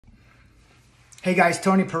Hey guys,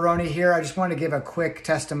 Tony Pieroni here. I just wanted to give a quick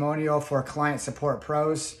testimonial for Client Support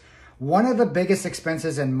Pros. One of the biggest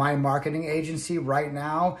expenses in my marketing agency right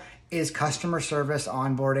now is customer service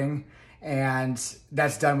onboarding, and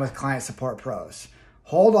that's done with Client Support Pros.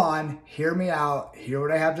 Hold on, hear me out, hear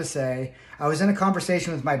what I have to say. I was in a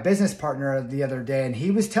conversation with my business partner the other day, and he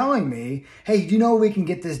was telling me, hey, you know we can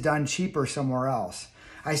get this done cheaper somewhere else.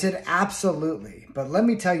 I said, absolutely, but let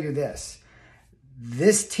me tell you this.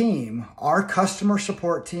 This team, our customer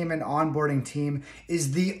support team and onboarding team,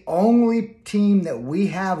 is the only team that we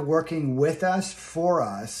have working with us, for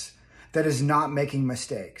us, that is not making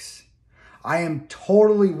mistakes. I am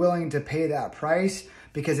totally willing to pay that price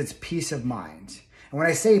because it's peace of mind. And when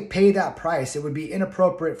I say pay that price, it would be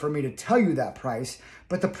inappropriate for me to tell you that price,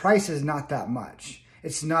 but the price is not that much.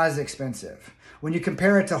 It's not as expensive. When you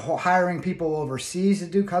compare it to hiring people overseas to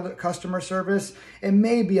do customer service, it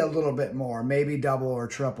may be a little bit more, maybe double or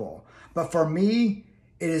triple. But for me,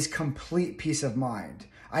 it is complete peace of mind.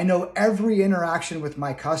 I know every interaction with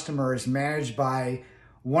my customer is managed by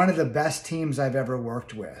one of the best teams I've ever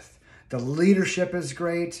worked with. The leadership is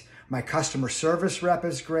great. My customer service rep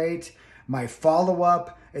is great. My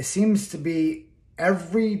follow-up, it seems to be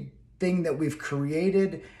everything that we've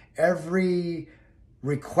created, every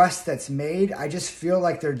request that's made, I just feel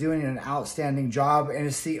like they're doing an outstanding job, and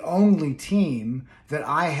it's the only team that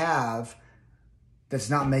I have that's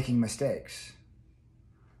not making mistakes.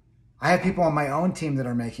 I have people on my own team that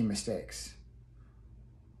are making mistakes,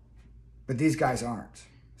 but these guys aren't.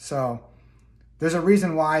 So there's a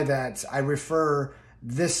reason why that I refer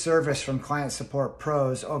this service from Client Support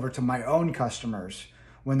Pros over to my own customers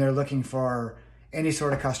when they're looking for any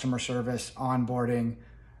sort of customer service, onboarding,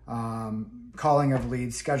 calling of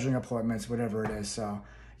leads, scheduling appointments, whatever it is. So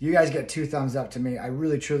you guys get 2 thumbs up to me. I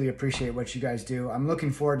really, truly appreciate what you guys do. I'm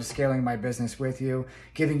looking forward to scaling my business with you,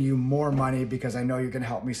 giving you more money because I know you're going to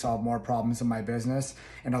help me solve more problems in my business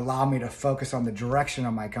and allow me to focus on the direction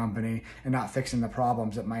of my company and not fixing the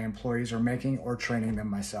problems that my employees are making or training them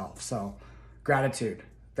myself. So gratitude.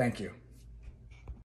 Thank you.